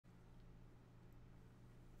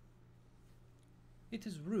It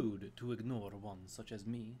is rude to ignore one such as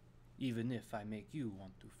me, even if I make you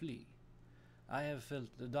want to flee. I have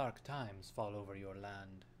felt the dark times fall over your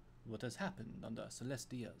land. What has happened under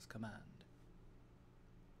Celestia's command?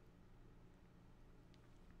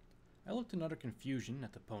 I looked in utter confusion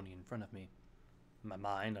at the pony in front of me, my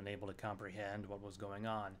mind unable to comprehend what was going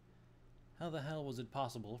on. How the hell was it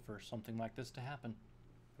possible for something like this to happen?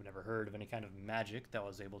 I've never heard of any kind of magic that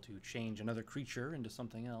was able to change another creature into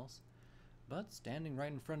something else. But standing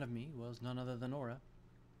right in front of me was none other than Aura.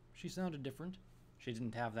 She sounded different. She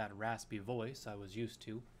didn't have that raspy voice I was used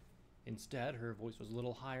to. Instead, her voice was a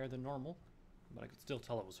little higher than normal, but I could still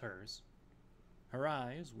tell it was hers. Her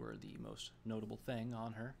eyes were the most notable thing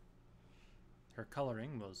on her. Her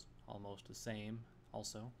coloring was almost the same,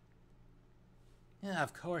 also.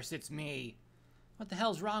 Of course it's me. What the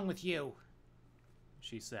hell's wrong with you?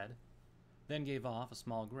 She said, then gave off a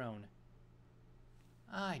small groan.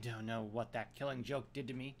 I don't know what that killing joke did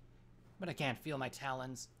to me, but I can't feel my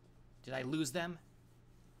talons. Did I lose them?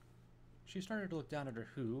 She started to look down at her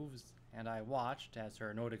hooves, and I watched as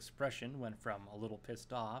her annoyed expression went from a little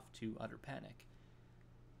pissed off to utter panic.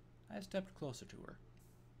 I stepped closer to her.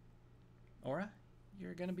 Aura,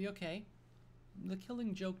 you're gonna be okay. The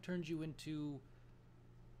killing joke turned you into,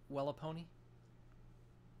 well, a pony?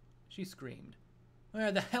 She screamed.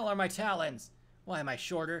 Where the hell are my talons? Why am I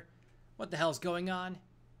shorter? What the hell's going on?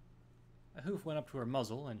 A hoof went up to her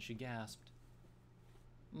muzzle, and she gasped.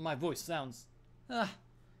 My voice sounds...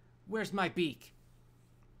 where's my beak?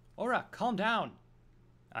 Aura, calm down!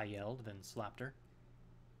 I yelled, then slapped her.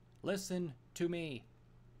 Listen to me.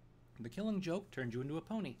 The killing joke turned you into a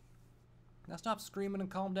pony. Now stop screaming and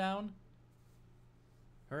calm down.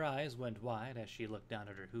 Her eyes went wide as she looked down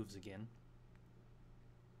at her hooves again.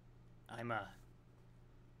 I'm a...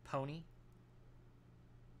 pony?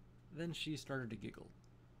 Then she started to giggle,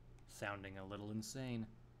 sounding a little insane.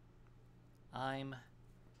 I'm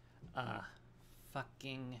a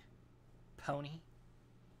fucking pony?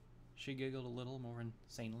 She giggled a little more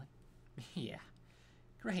insanely. Yeah,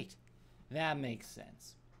 great. That makes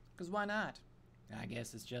sense. 'Cause why not? I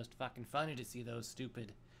guess it's just fucking funny to see those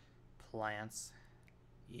stupid plants.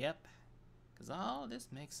 Yep, 'cause all this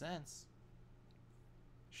makes sense.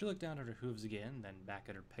 She looked down at her hooves again, then back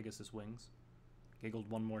at her Pegasus wings.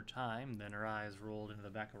 Giggled one more time, then her eyes rolled into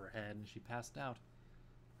the back of her head and she passed out,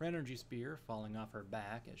 her energy spear falling off her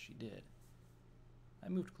back as she did. I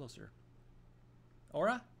moved closer.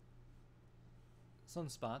 Aura?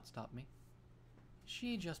 Sunspot stopped me.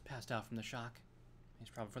 She just passed out from the shock.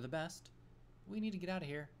 It's probably for the best. We need to get out of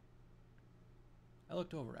here. I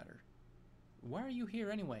looked over at her. Why are you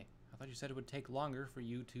here anyway? I thought you said it would take longer for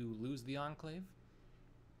you to lose the Enclave.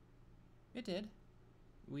 It did.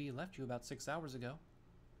 We left you about 6 hours ago,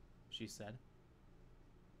 she said.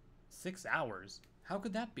 6 hours? How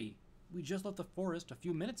could that be? We just left the forest a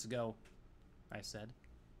few minutes ago, I said.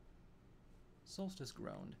 Solstice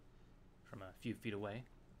groaned from a few feet away.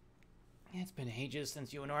 It's been ages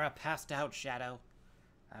since you and Aura passed out, Shadow.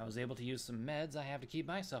 I was able to use some meds I have to keep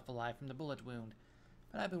myself alive from the bullet wound,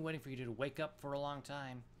 but I've been waiting for you to wake up for a long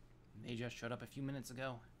time. They just showed up a few minutes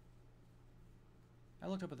ago. I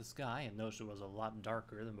looked up at the sky and noticed it was a lot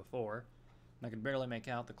darker than before, and I could barely make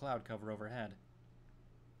out the cloud cover overhead.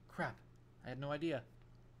 Crap, I had no idea.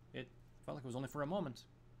 It felt like it was only for a moment.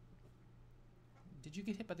 Did you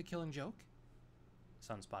get hit by the killing joke?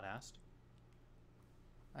 Sunspot asked.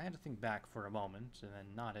 I had to think back for a moment, and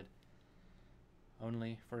then nodded.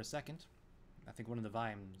 Only for a second. I think one of the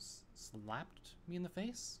vines slapped me in the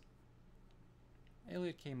face.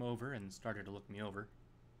 Elliot came over and started to look me over.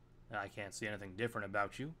 I can't see anything different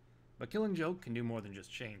about you, but Killing Joke can do more than just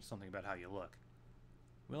change something about how you look.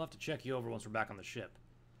 We'll have to check you over once we're back on the ship,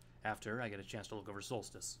 after I get a chance to look over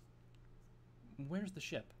Solstice. Where's the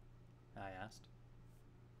ship? I asked.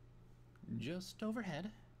 Just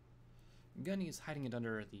overhead. Gunny's hiding it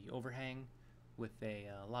under the overhang with a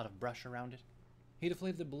lot of brush around it. He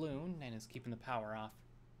deflated the balloon and is keeping the power off.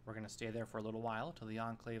 We're going to stay there for a little while till the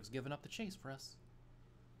Enclave's given up the chase for us,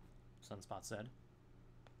 Sunspot said.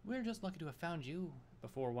 We're just lucky to have found you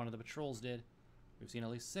before one of the patrols did. We've seen at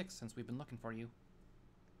least 6 since we've been looking for you.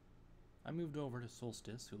 I moved over to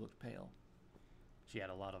Solstice, who looked pale. She had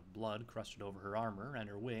a lot of blood crusted over her armor, and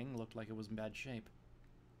her wing looked like it was in bad shape.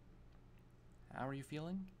 How are you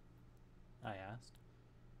feeling? I asked.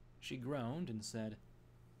 She groaned and said,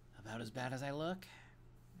 About as bad as I look.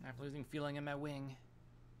 I'm losing feeling in my wing.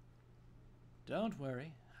 Don't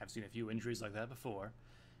worry. I've seen a few injuries like that before,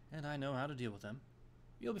 and I know how to deal with them.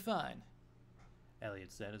 You'll be fine,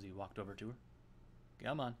 Elliot said as he walked over to her.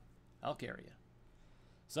 Come on, I'll carry you.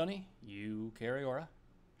 Sonny, you carry Aura.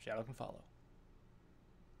 Shadow can follow.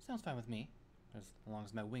 Sounds fine with me, as long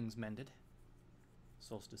as my wings mended,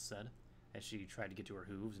 Solstice said, as she tried to get to her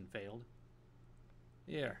hooves and failed.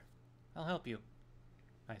 Here, I'll help you,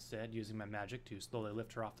 I said, using my magic to slowly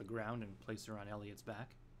lift her off the ground and place her on Elliot's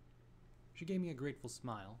back. She gave me a grateful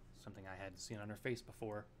smile, something I hadn't seen on her face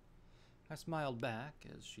before. I smiled back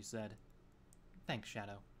as she said, Thanks,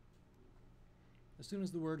 Shadow. As soon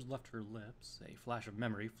as the words left her lips, a flash of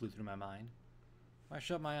memory flew through my mind. I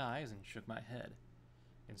shut my eyes and shook my head.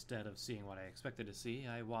 Instead of seeing what I expected to see,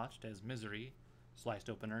 I watched as misery sliced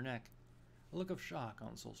open her neck, a look of shock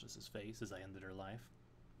on Solstice's face as I ended her life.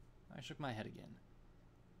 I shook my head again.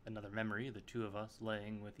 Another memory, the two of us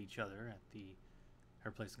laying with each other at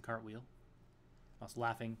her place in Cartwheel. Us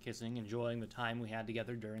laughing, kissing, enjoying the time we had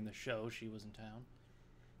together during the show she was in town.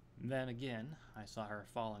 Then again, I saw her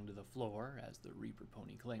falling to the floor as the Reaper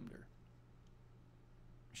pony claimed her.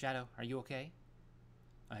 Shadow, are you okay?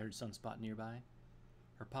 I heard Sunspot nearby,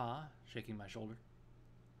 her paw shaking my shoulder.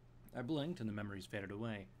 I blinked and the memories faded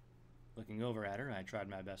away. Looking over at her, I tried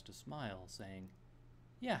my best to smile, saying,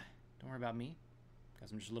 Yeah, don't worry about me.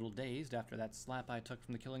 Guess I'm just a little dazed after that slap I took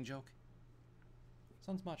from the killing joke.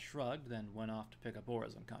 Sunspot shrugged, then went off to pick up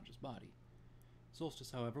Aura's unconscious body.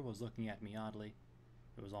 Solstice, however, was looking at me oddly.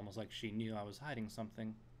 It was almost like she knew I was hiding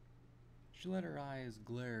something. She let her eyes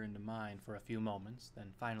glare into mine for a few moments,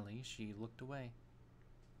 then finally she looked away.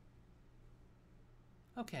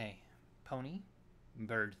 Okay, pony,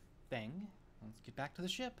 bird thing, let's get back to the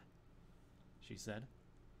ship, she said.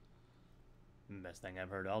 Best thing I've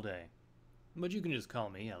heard all day. But you can just call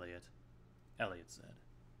me Elliot, Elliot said.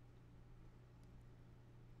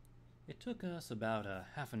 It took us about a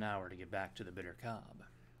half an hour to get back to the Bitter Cob,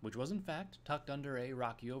 which was in fact tucked under a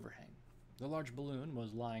rocky overhang. The large balloon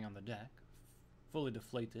was lying on the deck, fully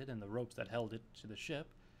deflated, and the ropes that held it to the ship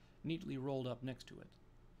neatly rolled up next to it.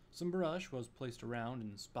 Some brush was placed around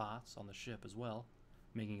in spots on the ship as well,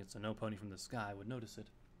 making it so no pony from the sky would notice it.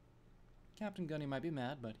 Captain Gunny might be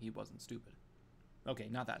mad, but he wasn't stupid. Okay,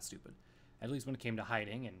 not that stupid. At least when it came to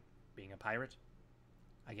hiding and being a pirate,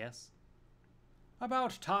 I guess.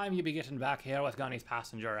 About time you be getting back here with Gunny's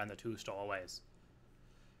passenger and the two stowaways,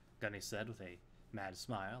 Gunny said with a mad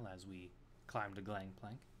smile as we climbed the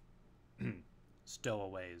gangplank.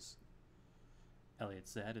 Stowaways, Elliot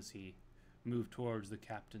said as he moved towards the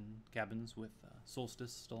cabins with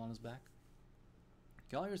Solstice still on his back.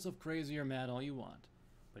 Call yourself crazy or mad all you want,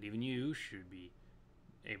 but even you should be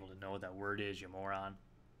able to know what that word is, you moron.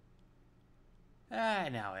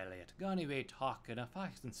 Now, Elliot, Gunny be talking of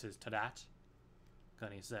licenses to that,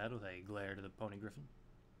 Gunny said with a glare to the pony griffin.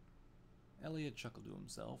 Elliot chuckled to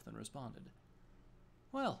himself, then responded,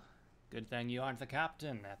 Well, good thing you aren't the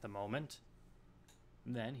captain at the moment.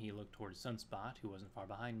 Then he looked towards Sunspot, who wasn't far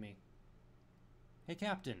behind me. Hey,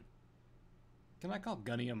 Captain, can I call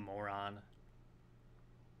Gunny a moron?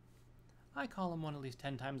 I call him one at least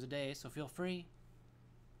 10 times a day, so feel free,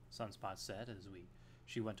 Sunspot said as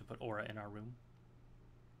she went to put Aura in our room.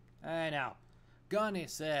 Hey, now, Gunny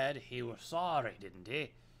said he was sorry, didn't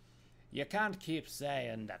he? You can't keep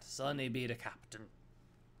saying that Sonny be the captain,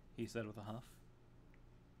 he said with a huff.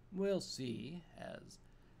 We'll see, as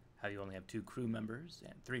how you only have 2 crew members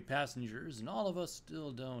and 3 passengers, and all of us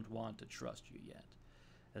still don't want to trust you yet.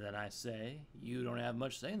 And then I say, you don't have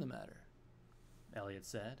much say in the matter, Elliot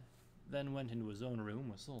said, then went into his own room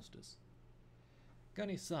with Solstice.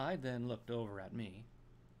 Gunny sighed, then looked over at me.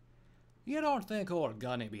 You don't think old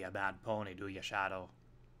Gunny be a bad pony, do you, Shadow?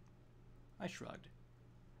 I shrugged.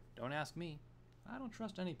 Don't ask me. I don't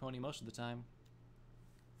trust any pony most of the time.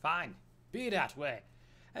 Fine, be that way.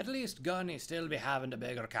 At least Gunny still be having the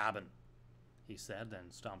bigger cabin, he said,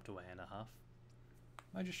 then stomped away in a huff.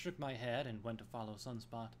 I just shook my head and went to follow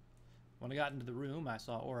Sunspot. When I got into the room, I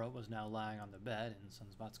saw Aura was now lying on the bed in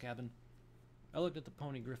Sunspot's cabin. I looked at the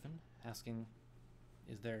pony griffin, asking,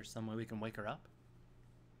 Is there some way we can wake her up?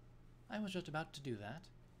 I was just about to do that.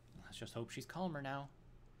 Let's just hope she's calmer now,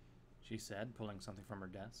 she said, pulling something from her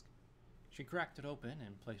desk. She cracked it open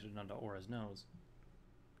and placed it under Aura's nose.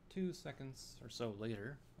 2 seconds or so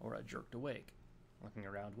later, Aura jerked awake, looking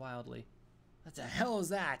around wildly. What the hell is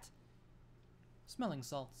that? Smelling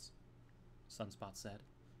salts, Sunspot said,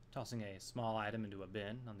 tossing a small item into a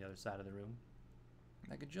bin on the other side of the room.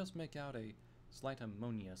 I could just make out a slight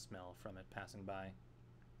ammonia smell from it passing by.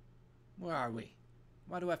 Where are we?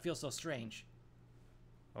 Why do I feel so strange?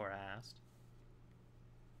 Aura asked.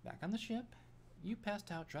 Back on the ship. You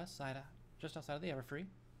passed out just outside of the Everfree,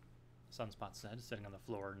 Sunspot said, sitting on the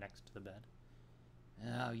floor next to the bed.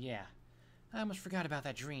 Oh, yeah. I almost forgot about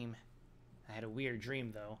that dream. I had a weird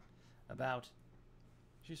dream, though, about...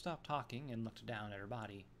 She stopped talking and looked down at her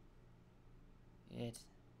body. It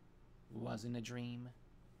wasn't a dream.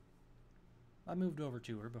 I moved over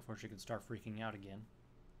to her before she could start freaking out again.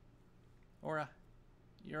 Aura,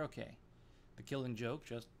 you're okay. The killing joke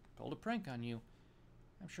just pulled a prank on you.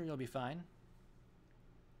 I'm sure you'll be fine.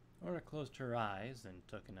 Aura closed her eyes and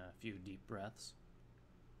took in a few deep breaths.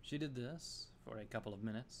 She did this for a couple of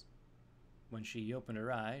minutes. When she opened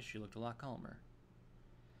her eyes, she looked a lot calmer.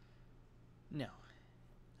 No,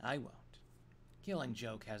 I won't. Killing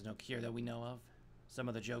joke has no cure that we know of. Some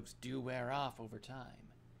of the jokes do wear off over time,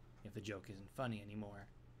 if the joke isn't funny anymore.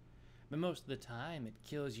 But most of the time, it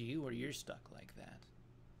kills you or you're stuck like that.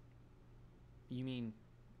 You mean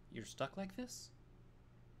you're stuck like this?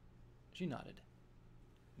 She nodded.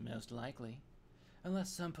 Most likely. Unless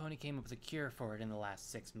some pony came up with a cure for it in the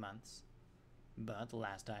last 6 months. But the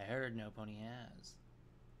last I heard, no pony has.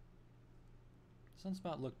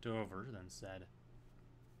 Sunspot looked over, then said,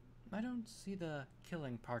 I don't see the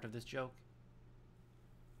killing part of this joke.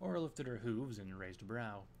 Aura lifted her hooves and raised a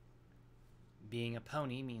brow. Being a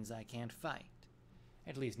pony means I can't fight.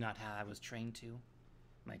 At least not how I was trained to.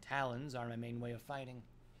 My talons are my main way of fighting.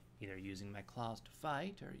 Either using my claws to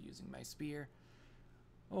fight, or using my spear,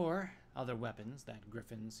 or other weapons that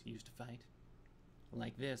griffins used to fight.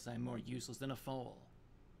 Like this, I'm more useless than a foal.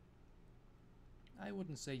 I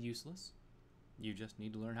wouldn't say useless. You just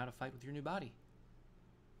need to learn how to fight with your new body,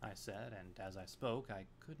 I said, and as I spoke, I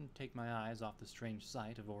couldn't take my eyes off the strange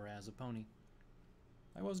sight of Aura as a pony.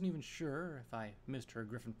 I wasn't even sure if I missed her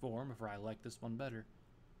griffin form or if I liked this one better.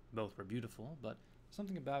 Both were beautiful, but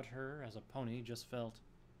something about her as a pony just felt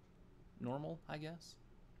normal, I guess.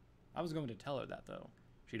 I was going to tell her that, though.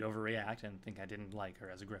 She'd overreact and think I didn't like her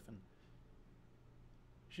as a griffin.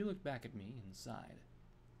 She looked back at me and sighed.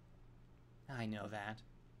 I know that,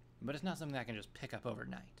 but it's not something I can just pick up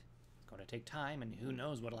overnight. It's going to take time, and who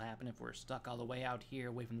knows what'll happen if we're stuck all the way out here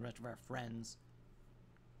away from the rest of our friends.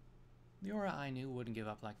 The Aura I knew wouldn't give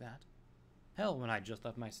up like that. Hell, when I just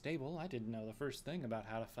left my stable, I didn't know the first thing about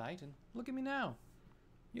how to fight, and look at me now.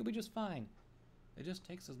 You'll be just fine. It just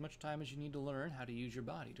takes as much time as you need to learn how to use your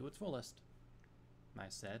body to its fullest, I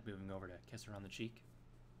said, moving over to kiss her on the cheek.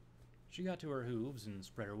 She got to her hooves and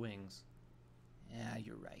spread her wings. Yeah,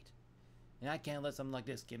 you're right. And I can't let something like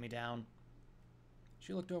this get me down.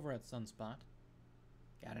 She looked over at Sunspot.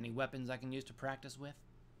 Got any weapons I can use to practice with?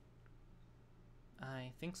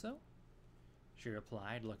 I think so, she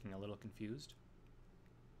replied, looking a little confused.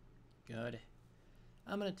 Good.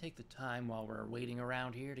 I'm going to take the time while we're waiting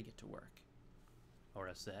around here to get to work,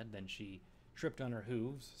 Aura said, then she tripped on her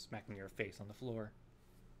hooves, smacking her face on the floor.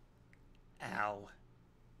 Ow.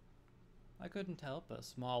 I couldn't help a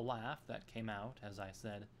small laugh that came out as I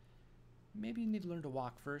said, maybe you need to learn to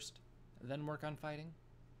walk first, then work on fighting.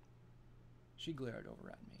 She glared over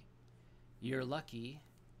at me. You're lucky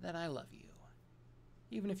that I love you.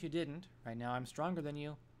 Even if you didn't, right now I'm stronger than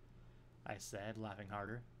you, I said, laughing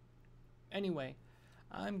harder. Anyway,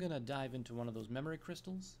 I'm gonna dive into one of those memory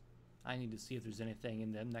crystals. I need to see if there's anything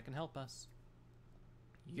in them that can help us.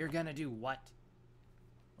 You're gonna do what?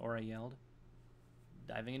 Aura yelled.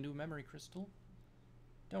 Diving into a memory crystal?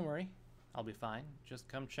 Don't worry, I'll be fine. Just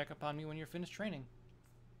come check up on me when you're finished training,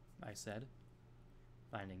 I said,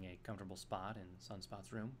 finding a comfortable spot in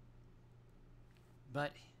Sunspot's room.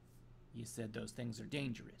 But you said those things are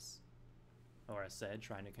dangerous, Aura said,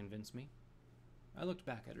 trying to convince me. I looked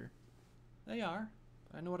back at her. They are,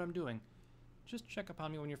 but I know what I'm doing. Just check up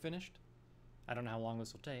on me when you're finished. I don't know how long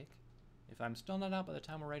this will take. If I'm still not out by the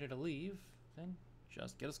time we're ready to leave, then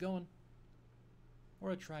just get us going.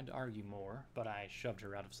 Aura tried to argue more, but I shoved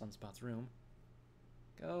her out of Sunspot's room.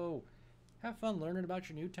 Go. Have fun learning about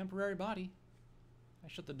your new temporary body. I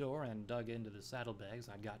shut the door and dug into the saddlebags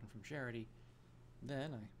I'd gotten from Charity.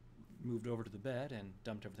 Then I moved over to the bed and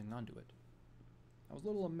dumped everything onto it. I was a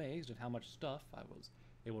little amazed at how much stuff I was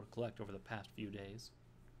able to collect over the past few days.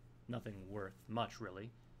 Nothing worth much, really.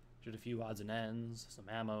 Just a few odds and ends, some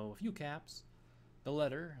ammo, a few caps. The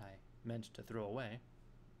letter I meant to throw away.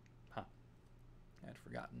 Huh. I had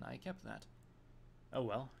forgotten I kept that. Oh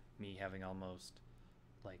well, me having almost,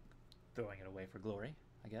 throwing it away for glory,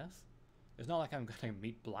 I guess. It's not like I'm gonna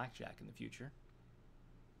meet Blackjack in the future.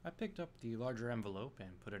 I picked up the larger envelope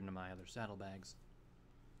and put it into my other saddlebags.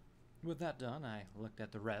 With that done, I looked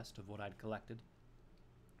at the rest of what I'd collected.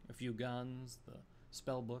 A few guns, the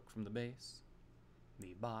spell book from the base,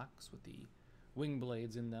 the box with the wing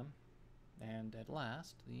blades in them, and at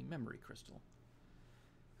last, the memory crystal.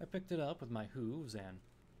 I picked it up with my hooves and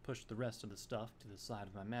pushed the rest of the stuff to the side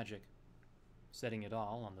of my magic, setting it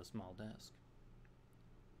all on the small desk.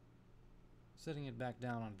 Setting it back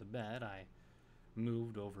down onto the bed, I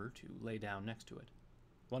moved over to lay down next to it.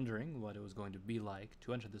 wondering what it was going to be like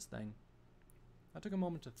to enter this thing. I took a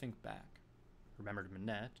moment to think back. Remembered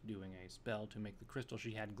Minette doing a spell to make the crystal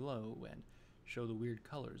she had glow and show the weird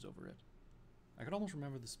colors over it. I could almost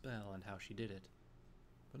remember the spell and how she did it,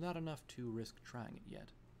 but not enough to risk trying it yet.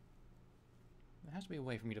 There has to be a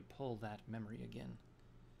way for me to pull that memory again,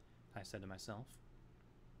 I said to myself.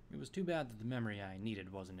 It was too bad that the memory I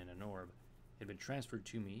needed wasn't in an orb. It had been transferred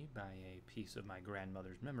to me by a piece of my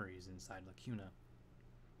grandmother's memories inside Lacuna.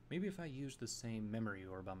 Maybe if I used the same memory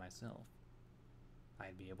orb on myself,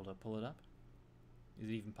 I'd be able to pull it up. Is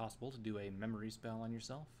it even possible to do a memory spell on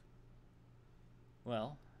yourself?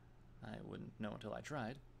 Well, I wouldn't know until I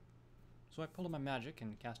tried. So I pulled on my magic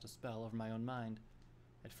and cast a spell over my own mind.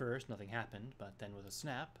 At first, nothing happened, but then with a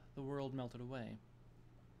snap, the world melted away.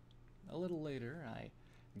 A little later, I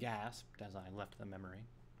gasped as I left the memory.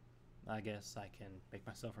 I guess I can make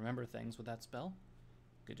myself remember things with that spell.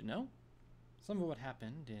 Good to know. Some of what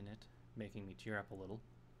happened in it making me tear up a little,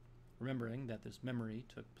 remembering that this memory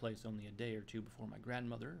took place only a day or two before my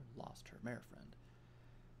grandmother lost her mare friend.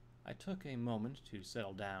 I took a moment to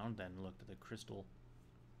settle down, then looked at the crystal.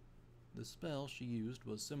 The spell she used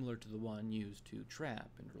was similar to the one used to trap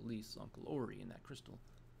and release Uncle Ori in that crystal.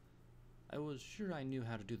 I was sure I knew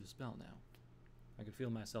how to do the spell now. I could feel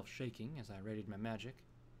myself shaking as I readied my magic.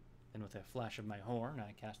 Then with a flash of my horn,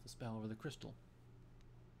 I cast the spell over the crystal.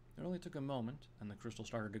 It only took a moment, and the crystal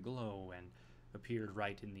started to glow and appeared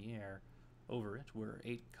right in the air. Over it were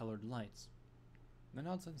 8 colored lights. An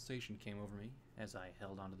odd sensation came over me as I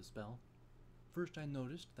held onto the spell. First I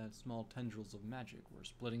noticed that small tendrils of magic were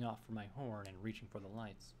splitting off from my horn and reaching for the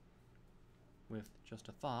lights. With just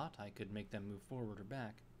a thought, I could make them move forward or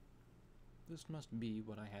back. This must be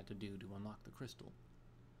what I had to do to unlock the crystal.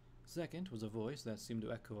 Second was a voice that seemed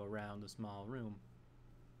to echo around the small room.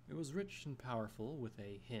 It was rich and powerful, with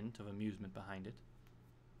a hint of amusement behind it.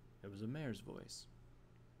 It was a mare's voice,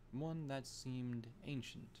 one that seemed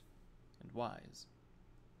ancient and wise.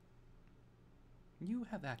 You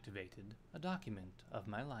have activated a document of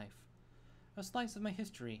my life. A slice of my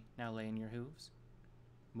history now lay in your hooves.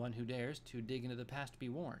 One who dares to dig into the past be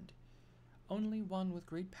warned. Only one with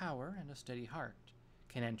great power and a steady heart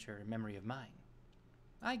can enter a memory of mine.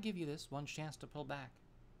 I give you this one chance to pull back.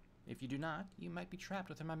 If you do not, you might be trapped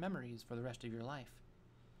within my memories for the rest of your life.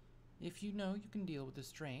 If you know you can deal with the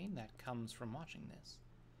strain that comes from watching this,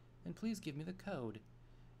 then please give me the code,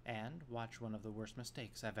 and watch one of the worst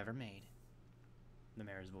mistakes I've ever made, the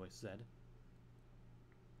mayor's voice said.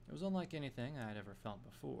 It was unlike anything I had ever felt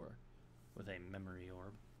before, with a memory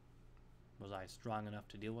orb. Was I strong enough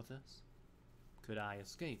to deal with this? Could I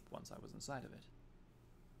escape once I was inside of it?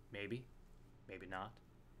 Maybe, maybe not.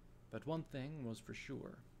 But one thing was for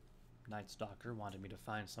sure. Night Stalker wanted me to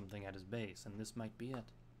find something at his base, and this might be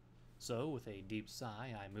it. So, with a deep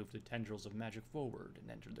sigh, I moved the tendrils of magic forward and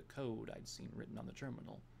entered the code I'd seen written on the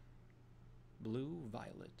terminal. Blue,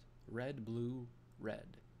 violet, red, blue,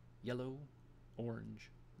 red, yellow, orange,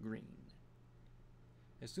 green.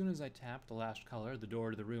 As soon as I tapped the last color, the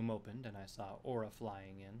door to the room opened, and I saw Aura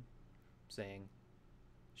flying in, saying,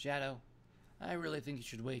 "Shadow, I really think you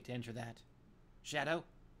should wait to enter that." "Shadow?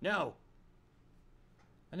 No!"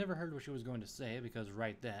 I never heard what she was going to say, because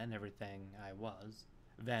right then everything I was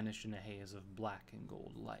vanished in a haze of black and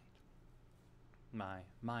gold light. My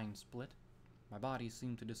mind split. My body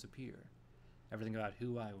seemed to disappear. Everything about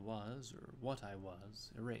who I was or what I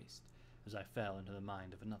was erased as I fell into the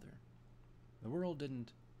mind of another. The world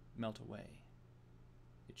didn't melt away.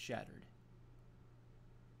 It shattered.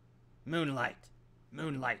 "Moonlight!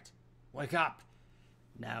 Moonlight! Wake up!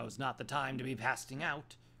 Now's not the time to be passing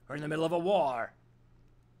out. We're in the middle of a war!"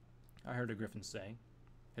 I heard a griffin say,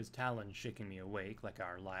 his talons shaking me awake like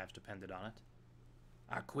our lives depended on it.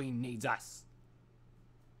 "Our queen needs us."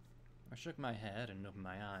 I shook my head and opened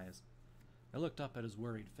my eyes. I looked up at his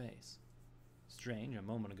worried face. Strange, a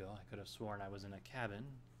moment ago I could have sworn I was in a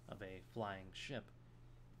cabin of a flying ship.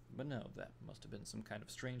 But no, that must have been some kind of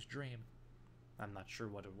strange dream. I'm not sure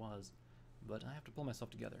what it was, but I have to pull myself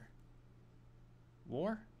together.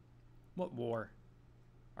 "War? What war?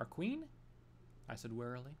 Our queen?" I said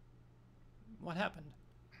warily. "What happened?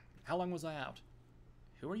 How long was I out?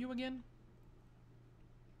 Who are you again?"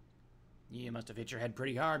 "You must have hit your head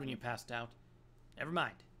pretty hard when you passed out. Never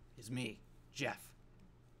mind. It's me, Jeff."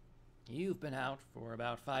 "You've been out for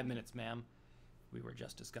about 5 minutes, ma'am. We were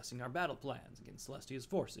just discussing our battle plans against Celestia's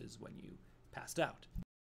forces when you passed out.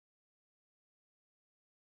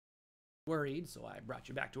 Worried, so I brought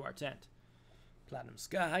you back to our tent. Platinum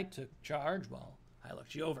Sky took charge while I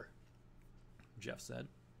looked you over," Jeff said.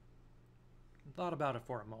 I thought about it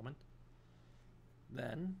for a moment.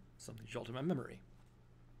 Then something jolted my memory.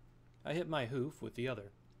 I hit my hoof with the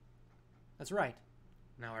other. That's right.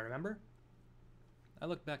 Now I remember. I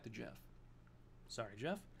looked back to Jeff. Sorry,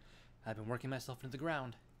 Jeff. I've been working myself into the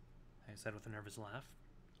ground, I said with a nervous laugh.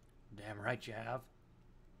 Damn right you have,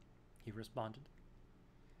 he responded.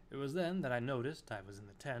 It was then that I noticed I was in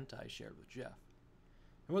the tent I shared with Jeff.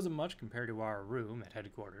 It wasn't much compared to our room at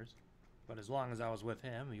headquarters, but as long as I was with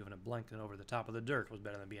him, even a blanket over the top of the dirt was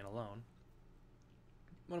better than being alone.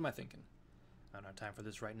 What am I thinking? I don't have time for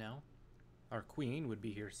this right now. Our queen would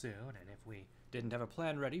be here soon, and if we didn't have a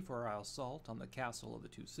plan ready for our assault on the castle of the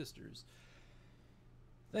two sisters...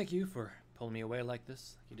 Thank you for pulling me away like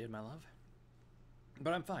this, like you did, my love.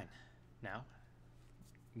 But I'm fine. Now,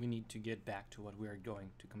 we need to get back to what we're going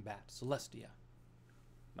to combat. Celestia,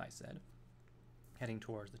 I said, heading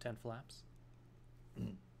towards the tent flaps.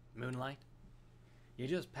 Moonlight, you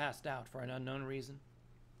just passed out for an unknown reason.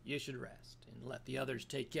 You should rest and let the others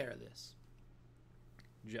take care of this,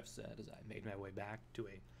 Jeff said as I made my way back to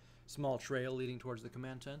a small trail leading towards the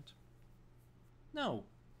command tent. No,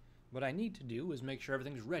 what I need to do is make sure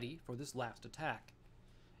everything's ready for this last attack.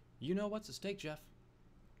 You know what's at stake, Jeff,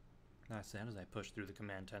 I said as I pushed through the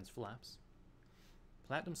command tent's flaps.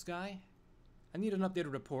 Platinum Sky, I need an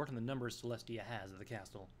updated report on the numbers Celestia has at the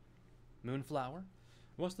castle. Moonflower,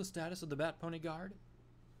 what's the status of the Bat Pony Guard?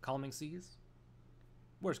 Calming Seas?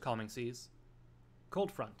 Where's Calming Seas?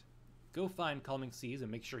 Cold Front, go find Calming Seas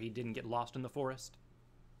and make sure he didn't get lost in the forest.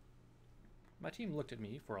 My team looked at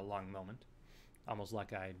me for a long moment, almost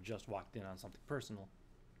like I'd just walked in on something personal.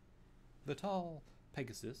 The tall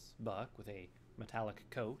Pegasus buck with a metallic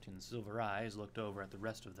coat and silver eyes looked over at the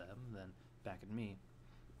rest of them, then back at me.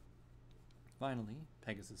 Finally,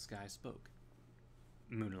 Pegasus Sky spoke.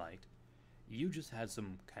 Moonlight, you just had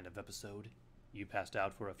some kind of episode. You passed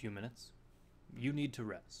out for a few minutes. You need to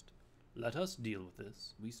rest. Let us deal with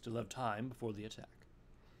this. We still have time before the attack.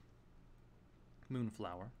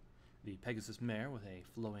 Moonflower, the Pegasus mare with a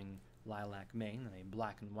flowing lilac mane and a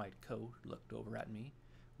black and white coat, looked over at me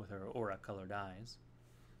with her aura-colored eyes.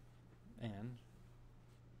 And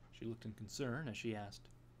she looked in concern as she asked,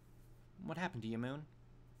 What happened to you, Moon?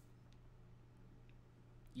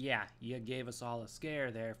 Yeah, you gave us all a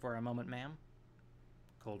scare there for a moment, ma'am,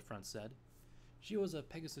 Cold Front said. She was a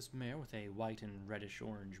Pegasus mare with a white and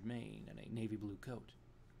reddish-orange mane and a navy blue coat.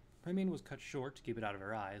 Her mane was cut short to keep it out of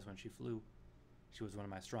her eyes when she flew. She was one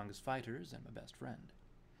of my strongest fighters and my best friend.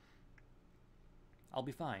 I'll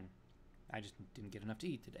be fine. I just didn't get enough to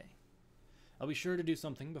eat today. I'll be sure to do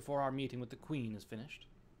something before our meeting with the Queen is finished.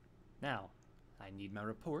 Now, I need my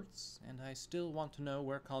reports, and I still want to know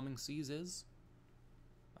where Calming Seas is,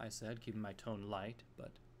 I said, keeping my tone light,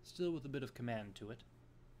 but still with a bit of command to it.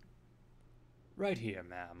 Right here,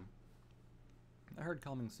 ma'am, I heard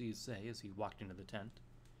Calming Seas say as he walked into the tent.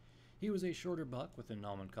 He was a shorter buck with an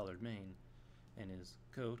almond-colored mane, and his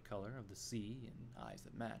coat color of the sea and eyes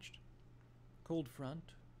that matched. Cold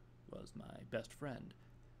Front was my best friend,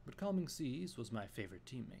 but Calming Seas was my favorite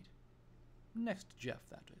teammate. Next to Jeff,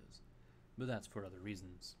 that is, but that's for other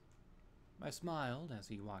reasons. I smiled as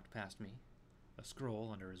he walked past me, a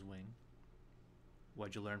scroll under his wing.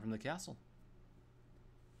 What'd you learn from the castle?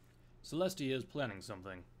 Celestia is planning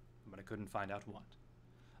something, but I couldn't find out what.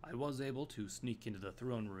 I was able to sneak into the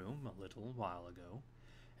throne room a little while ago,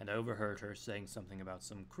 and I overheard her saying something about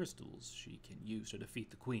some crystals she can use to defeat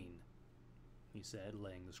the Queen, he said,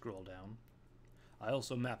 laying the scroll down. I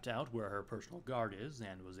also mapped out where her personal guard is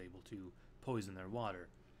and was able to poison their water,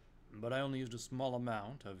 but I only used a small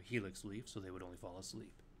amount of helix leaf so they would only fall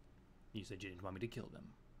asleep. You said you didn't want me to kill them.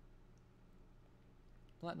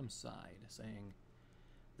 Platinum sighed, saying,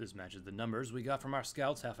 This matches the numbers we got from our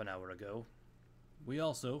scouts half an hour ago. We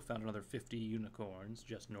also found another 50 unicorns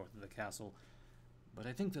just north of the castle, but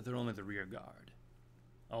I think that they're only the rear guard.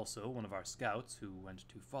 Also, one of our scouts who went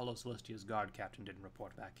to follow Celestia's guard captain didn't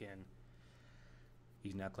report back in.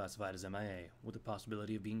 He's now classified as MIA, with the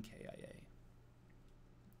possibility of being KIA.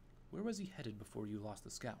 Where was he headed before you lost the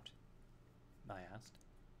scout? I asked.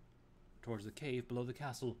 Towards the cave below the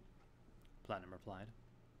castle, Platinum replied.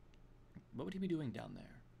 What would he be doing down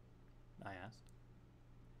there? I asked.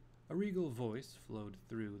 A regal voice flowed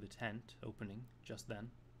through the tent opening just then.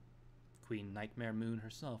 Queen Nightmare Moon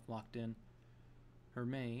herself walked in, her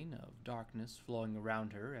mane of darkness flowing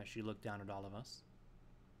around her as she looked down at all of us.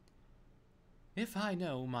 If I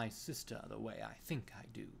know my sister the way I think I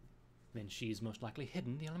do, then she's most likely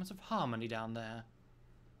hidden the elements of harmony down there.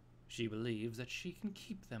 She believes that she can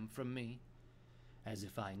keep them from me, as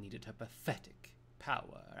if I needed her pathetic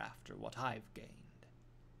power after what I've gained.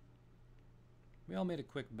 We all made a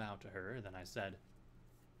quick bow to her, then I said,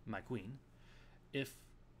 My queen, if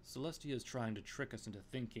Celestia is trying to trick us into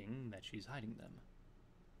thinking that she's hiding them.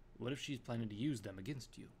 What if she's planning to use them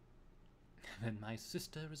against you? Then my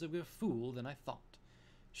sister is a bigger fool than I thought.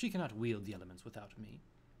 She cannot wield the elements without me.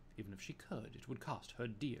 Even if she could, it would cost her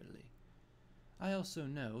dearly. I also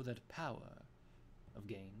know that power I've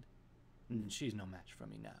gained. She's no match for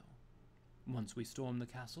me now. Once we storm the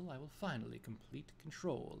castle, I will finally complete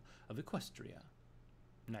control of Equestria,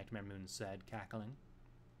 Nightmare Moon said, cackling.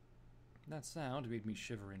 That sound made me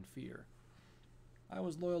shiver in fear. I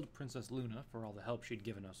was loyal to Princess Luna for all the help she'd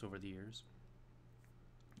given us over the years.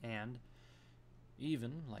 And,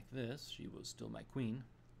 even like this, she was still my queen,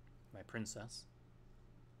 my princess,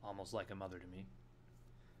 almost like a mother to me.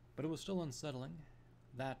 But it was still unsettling.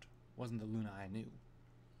 That wasn't the Luna I knew.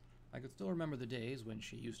 I could still remember the days when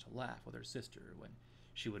she used to laugh with her sister, when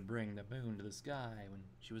she would bring the moon to the sky when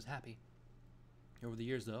she was happy. Over the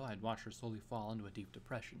years, though, I'd watched her slowly fall into a deep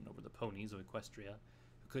depression over the ponies of Equestria,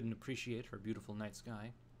 who couldn't appreciate her beautiful night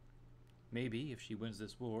sky. Maybe, if she wins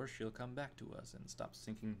this war, she'll come back to us and stop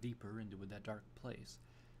sinking deeper into that dark place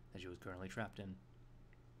that she was currently trapped in.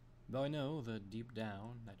 Though I know that deep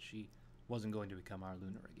down that she wasn't going to become our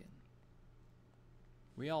Lunar again.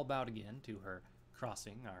 We all bowed again to her,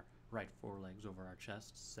 crossing our right forelegs over our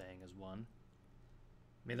chests, saying as one,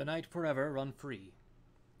 "May the night forever run free."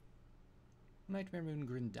 Nightmare Moon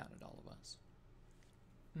grinned down at all of us.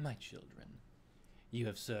 "My children, you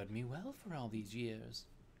have served me well for all these years.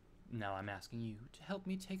 Now I'm asking you to help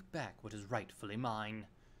me take back what is rightfully mine.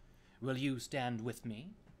 Will you stand with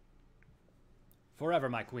me?" "Forever,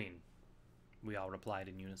 my queen," we all replied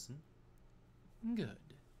in unison.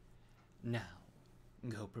 "Good. Now,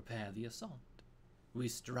 go prepare the assault. We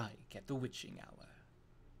strike at the witching hour,"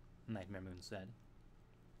 Nightmare Moon said.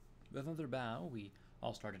 With another bow, we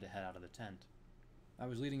all started to head out of the tent. I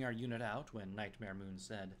was leading our unit out when Nightmare Moon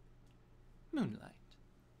said, "Moonlight,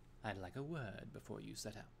 I'd like a word before you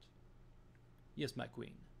set out." "Yes, my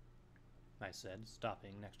queen," I said,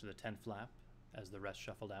 stopping next to the tent flap as the rest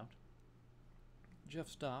shuffled out. Jeff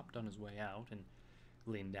stopped on his way out and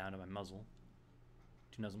leaned down to my muzzle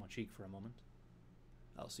to nuzzle my cheek for a moment.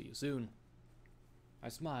 "I'll see you soon." I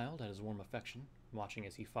smiled at his warm affection, watching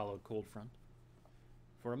as he followed Cold Front.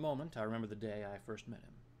 For a moment, I remember the day I first met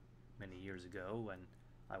him, many years ago, when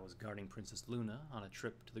I was guarding Princess Luna on a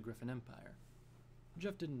trip to the Griffin Empire.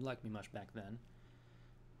 Jeff didn't like me much back then.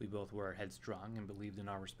 We both were headstrong and believed in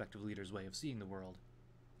our respective leaders' way of seeing the world.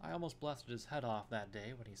 I almost blasted his head off that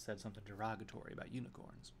day when he said something derogatory about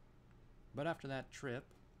unicorns. But after that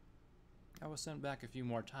trip, I was sent back a few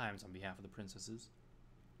more times on behalf of the princesses.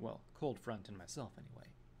 Well, Cold Front and myself, anyway.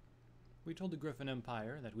 We told the Griffin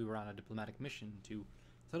Empire that we were on a diplomatic mission to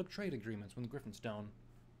set up trade agreements with the Griffinstone.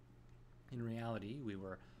 In reality, we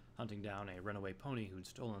were hunting down a runaway pony who'd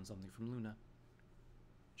stolen something from Luna.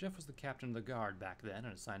 Jeff was the captain of the guard back then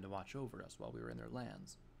and assigned to watch over us while we were in their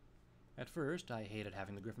lands. At first, I hated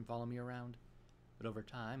having the Griffin follow me around, but over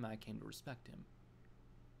time I came to respect him.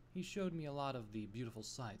 He showed me a lot of the beautiful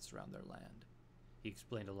sights around their land. He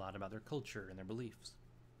explained a lot about their culture and their beliefs.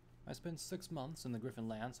 I spent 6 months in the Griffin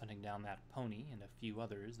lands hunting down that pony and a few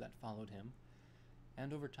others that followed him,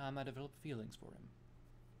 and over time I developed feelings for him.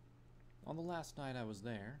 On the last night I was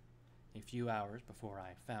there, a few hours before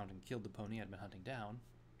I found and killed the pony I'd been hunting down,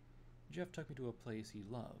 Jeff took me to a place he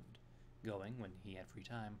loved, going when he had free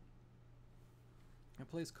time. A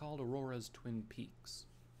place called Aurora's Twin Peaks.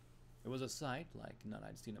 It was a sight like none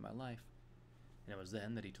I'd seen in my life, and it was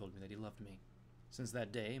then that he told me that he loved me. Since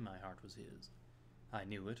that day, my heart was his. I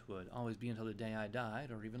knew it would always be until the day I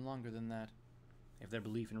died, or even longer than that. If their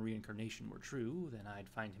belief in reincarnation were true, then I'd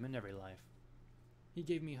find him in every life. He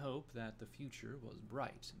gave me hope that the future was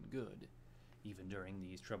bright and good, even during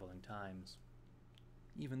these troubling times.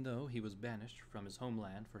 Even though he was banished from his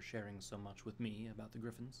homeland for sharing so much with me about the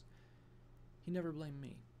Griffins, he never blamed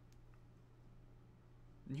me.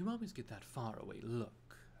 "You always get that faraway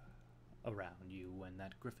look around you when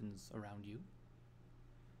that Griffin's around you,"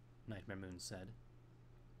 Nightmare Moon said.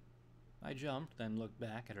 I jumped, then looked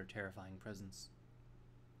back at her terrifying presence.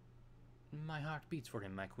 "My heart beats for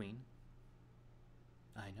him, my queen."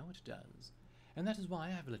 "I know it does, and that is why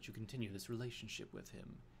I have let you continue this relationship with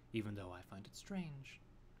him, even though I find it strange.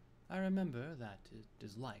 I remember that it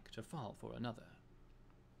is like to fall for another,"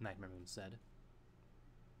 Nightmare Moon said.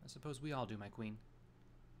 "I suppose we all do, my queen,"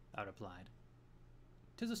 I replied.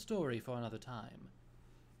 "'Tis a story for another time.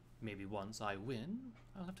 Maybe once I win,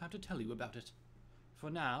 I'll have time to tell you about it. For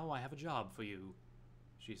now, I have a job for you,"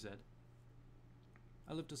 she said.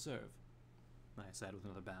 "I live to serve," I said with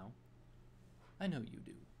another bow. "I know you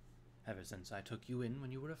do. Ever since I took you in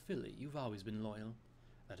when you were a filly, you've always been loyal.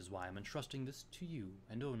 That is why I'm entrusting this to you,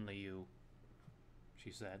 and only you,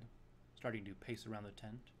 she said, starting to pace around the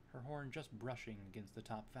tent, her horn just brushing against the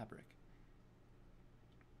top fabric.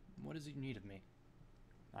 What does it need of me?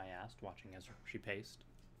 I asked, watching as she paced.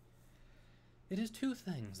 It is two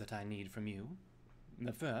things that I need from you.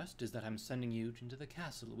 The first is that I'm sending you into the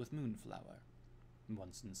castle with Moonflower.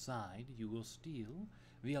 Once inside, you will steal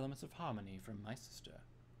the elements of harmony from my sister.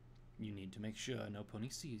 You need to make sure no pony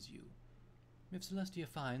sees you. If Celestia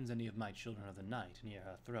finds any of my children of the night near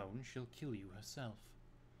her throne, she'll kill you herself,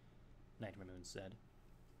 Nightmare Moon said.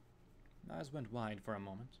 My eyes went wide for a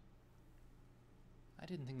moment. I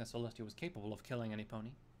didn't think that Celestia was capable of killing any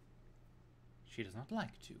pony. She does not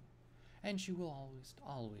like to, and she will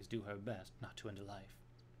always do her best not to end a life.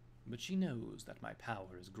 But she knows that my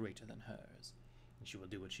power is greater than hers, and she will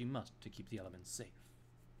do what she must to keep the elements safe,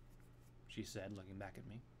 she said, looking back at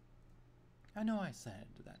me. I know I said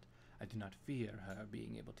that I do not fear her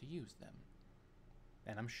being able to use them,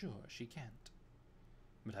 and I'm sure she can't.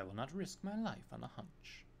 But I will not risk my life on a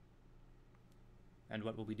hunch. And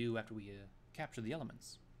what will we do after we capture the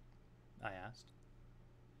elements? I asked.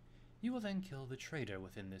 You will then kill the traitor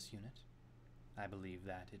within this unit. I believe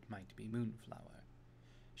that it might be Moonflower.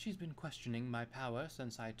 She's been questioning my power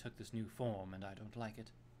since I took this new form, and I don't like it.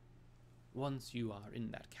 Once you are in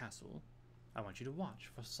that castle, I want you to watch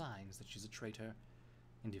for signs that she's a traitor,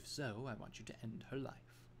 and if so, I want you to end her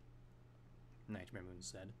life, Nightmare Moon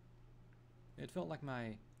said. It felt like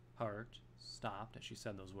my heart stopped as she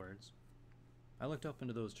said those words. I looked up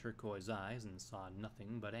into those turquoise eyes and saw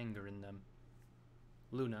nothing but anger in them.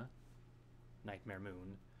 Luna, Nightmare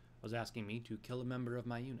Moon, was asking me to kill a member of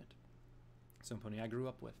my unit, some pony I grew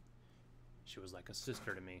up with. She was like a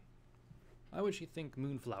sister to me. Why would she think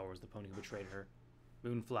Moonflower was the pony who betrayed her?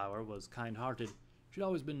 Moonflower was kind-hearted. She'd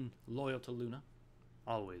always been loyal to Luna.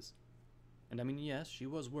 Always. And I mean, yes, she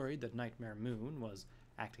was worried that Nightmare Moon was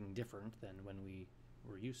acting different than when we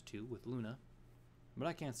were used to with Luna, but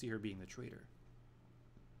I can't see her being the traitor.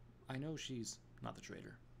 I know she's not the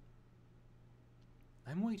traitor.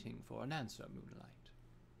 I'm waiting for an answer, Moonlight,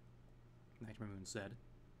 Nightmare Moon said.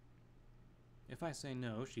 If I say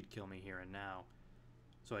no, she'd kill me here and now,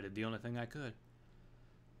 so I did the only thing I could.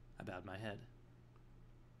 I bowed my head.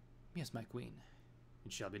 Yes, my queen.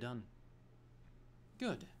 It shall be done.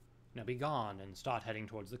 Good. Now be gone and start heading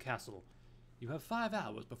towards the castle. You have 5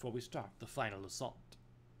 hours before we start the final assault,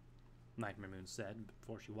 Nightmare Moon said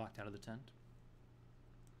before she walked out of the tent.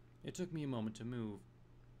 It took me a moment to move.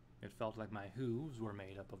 It felt like my hooves were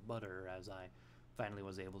made up of butter as I finally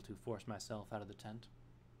was able to force myself out of the tent.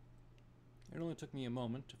 It only took me a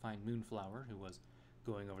moment to find Moonflower, who was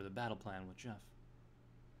going over the battle plan with Jeff.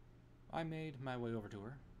 I made my way over to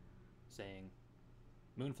her, saying,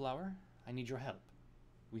 Moonflower, I need your help.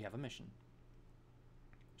 We have a mission.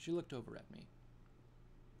 She looked over at me.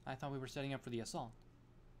 I thought we were setting up for the assault.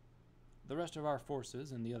 The rest of our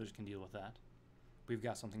forces and the others can deal with that. We've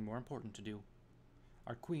got something more important to do.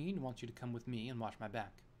 Our queen wants you to come with me and watch my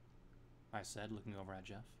back, I said, looking over at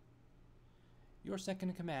Jeff. You're second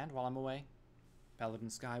in command while I'm away. Paladin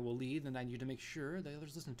Sky will lead, and I need you to make sure the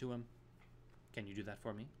others listen to him. Can you do that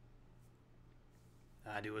for me?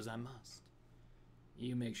 I do as I must.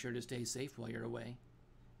 You make sure to stay safe while you're away.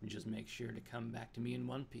 Just make sure to come back to me in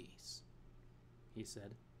one piece, he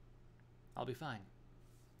said. I'll be fine.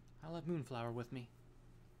 I'll have Moonflower with me,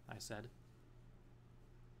 I said.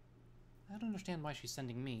 I don't understand why she's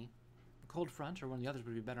sending me. A Cold Front or one of the others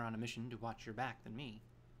would be better on a mission to watch your back than me,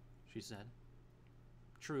 she said.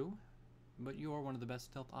 True, but you're one of the best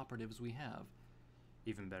stealth operatives we have.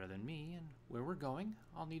 Even better than me, and where we're going,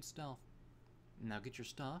 I'll need stealth. Now get your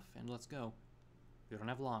stuff, and let's go. We don't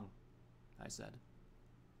have long, I said.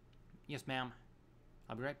 Yes, ma'am.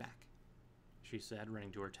 I'll be right back, she said,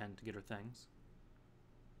 running to her tent to get her things.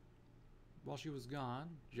 While she was gone,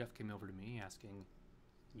 Jeff came over to me, asking,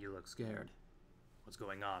 You look scared. What's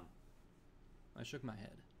going on? I shook my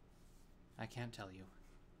head. I can't tell you.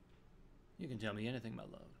 You can tell me anything, my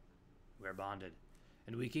love. We're bonded,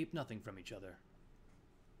 and we keep nothing from each other,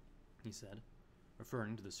 he said,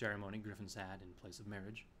 referring to the ceremony Griffins had in place of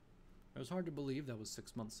marriage. It was hard to believe that was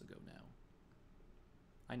 6 months ago now.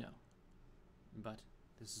 I know, but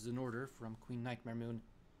this is an order from Queen Nightmare Moon.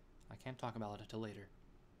 I can't talk about it until later.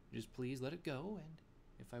 Just please let it go, and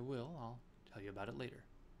if I will, I'll tell you about it later,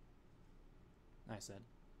 I said.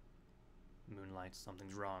 Moonlight,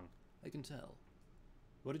 something's wrong. I can tell.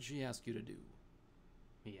 What did she ask you to do?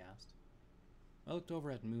 He asked. I looked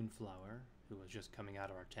over at Moonflower, who was just coming out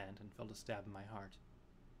of our tent, and felt a stab in my heart.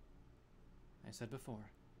 I said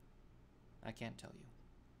before, I can't tell you.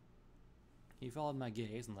 He followed my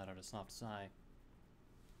gaze and let out a soft sigh.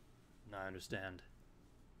 I understand,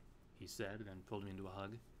 he said, and then pulled me into a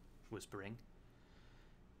hug, whispering,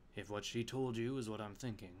 "If what she told you is what I'm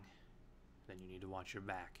thinking, then you need to watch your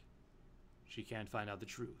back. She can't find out the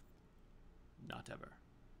truth. Not ever."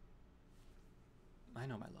 I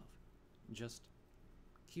know, my love. Just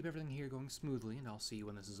keep everything here going smoothly, and I'll see you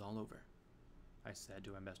when this is all over, I said,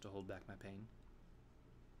 doing my best to hold back my pain.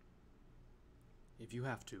 If you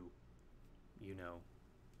have to, you know,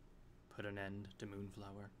 put an end to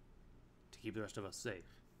Moonflower, to keep the rest of us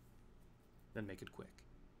safe, then make it quick.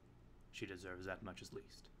 She deserves that much as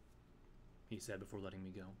least, he said before letting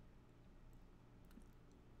me go.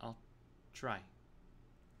 I'll try,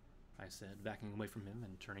 I said, backing away from him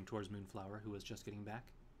and turning towards Moonflower, who was just getting back.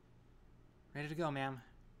 Ready to go, ma'am,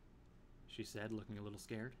 she said, looking a little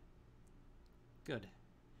scared. Good.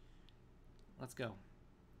 Let's go,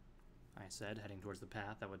 I said, heading towards the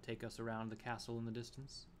path that would take us around the castle in the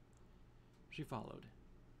distance. She followed.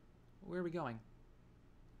 Where are we going?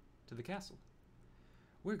 To the castle.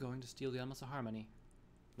 We're going to steal the Elements of Harmony.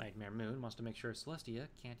 Nightmare Moon wants to make sure Celestia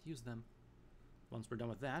can't use them. Once we're done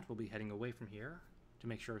with that, we'll be heading away from here to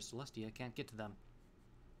make sure Celestia can't get to them.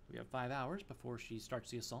 We have 5 hours before she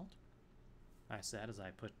starts the assault, I said as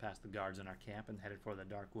I pushed past the guards in our camp and headed for the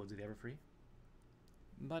dark woods of the Everfree.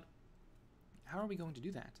 But how are we going to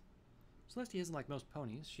do that? Celestia isn't like most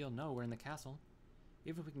ponies. She'll know we're in the castle.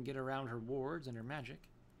 Even if we can get around her wards and her magic,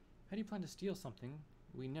 how do you plan to steal something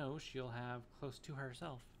we know she'll have close to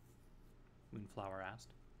herself? Moonflower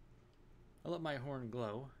asked. I let my horn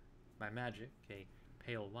glow, my magic a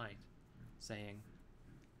pale white, saying,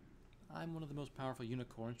 I'm one of the most powerful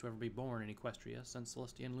unicorns to ever be born in Equestria since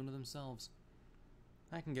Celestia and Luna themselves.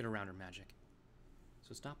 I can get around her magic.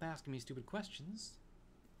 So stop asking me stupid questions,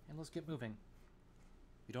 and let's get moving.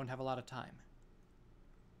 We don't have a lot of time.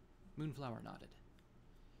 Moonflower nodded.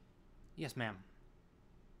 Yes, ma'am.